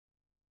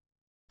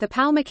The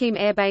Palmachim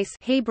Airbase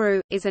Hebrew,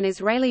 is an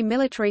Israeli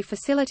military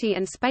facility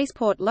and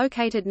spaceport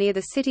located near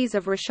the cities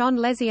of Rishon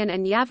LeZion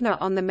and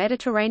Yavne on the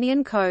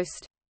Mediterranean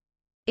coast.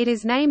 It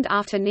is named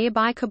after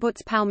nearby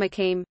kibbutz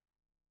Palmachim.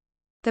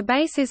 The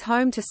base is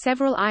home to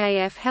several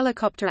IAF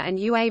helicopter and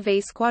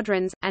UAV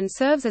squadrons, and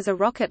serves as a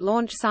rocket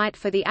launch site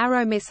for the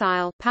Arrow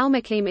missile.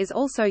 Palmachim is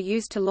also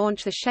used to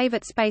launch the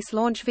Shevet space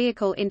launch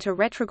vehicle into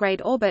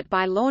retrograde orbit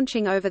by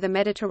launching over the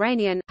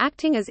Mediterranean,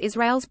 acting as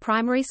Israel's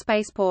primary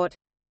spaceport.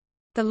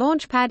 The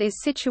launch pad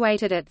is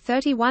situated at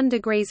 31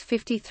 degrees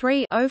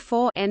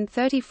 53'04" and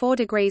 34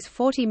 degrees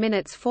 40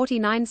 minutes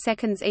 49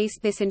 seconds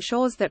east. This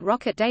ensures that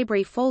rocket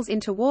debris falls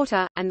into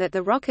water, and that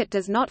the rocket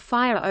does not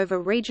fire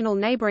over regional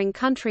neighboring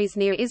countries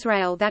near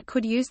Israel that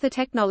could use the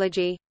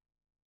technology.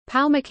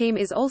 Palmachim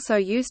is also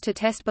used to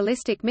test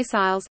ballistic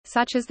missiles,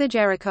 such as the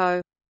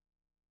Jericho.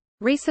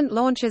 Recent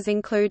launches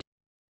include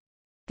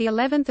the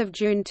 11th of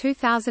June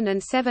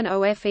 2007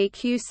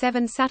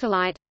 OFEQ-7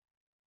 satellite,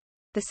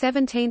 the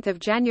 17th of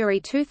January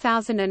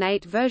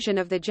 2008 version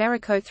of the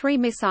Jericho 3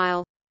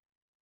 missile,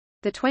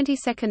 the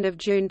 22nd of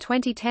June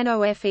 2010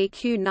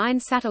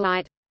 OFEQ-9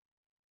 satellite,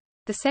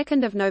 the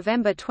 2nd of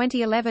November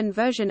 2011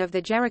 version of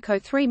the Jericho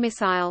 3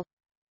 missile,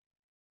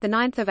 the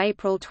 9th of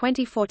April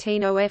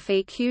 2014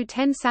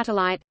 OFEQ-10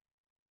 satellite,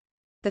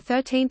 the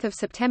 13th of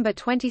September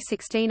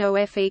 2016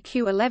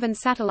 OFEQ-11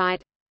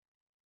 satellite,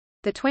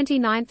 the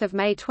 29th of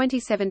May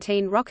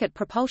 2017 Rocket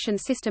Propulsion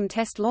System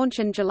test launch.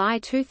 In July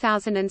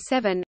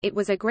 2007, it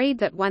was agreed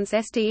that once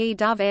SDE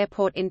Dove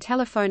Airport in Tel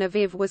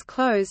Aviv was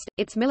closed,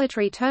 its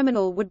military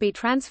terminal would be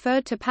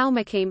transferred to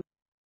Palmachim,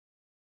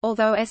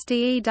 although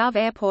SDE Dove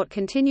Airport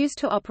continues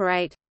to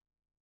operate.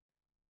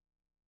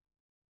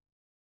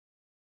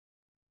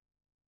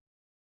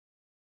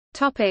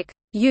 Topic: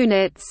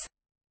 Units.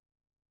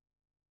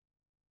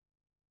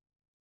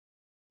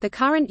 The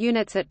current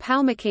units at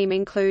Palmachim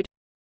include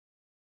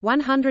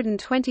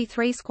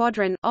 123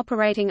 Squadron,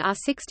 operating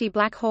R-60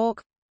 Black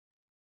Hawk,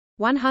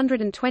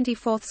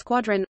 124th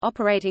Squadron,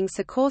 operating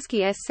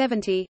Sikorsky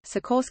S-70,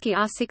 Sikorsky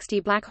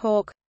R-60 Black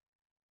Hawk,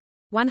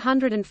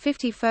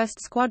 151st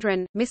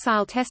Squadron,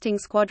 Missile Testing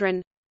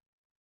Squadron,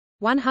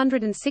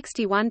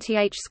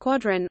 161th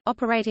Squadron,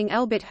 operating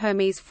Elbit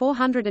Hermes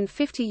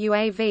 450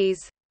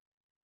 UAVs,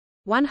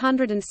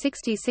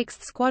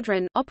 166th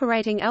Squadron,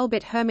 operating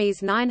Elbit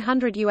Hermes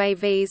 900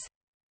 UAVs,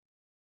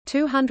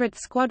 200th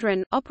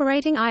Squadron,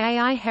 operating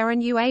IAI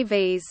Heron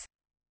UAVs.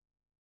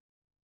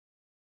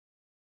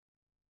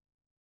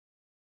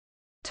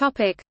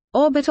 Topic: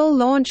 Orbital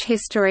launch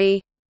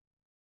history.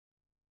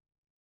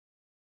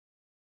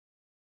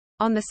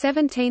 On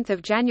 17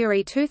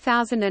 January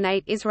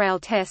 2008 Israel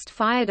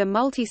test-fired a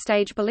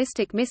multi-stage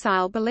ballistic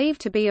missile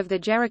believed to be of the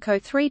Jericho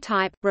 3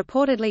 type,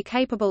 reportedly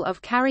capable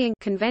of carrying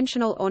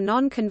conventional or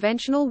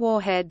non-conventional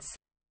warheads.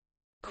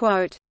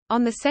 Quote,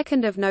 on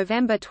 2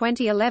 November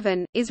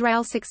 2011,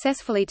 Israel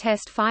successfully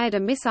test-fired a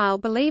missile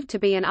believed to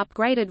be an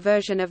upgraded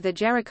version of the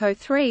Jericho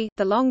 3.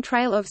 The long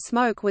trail of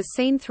smoke was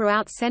seen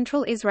throughout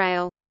central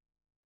Israel.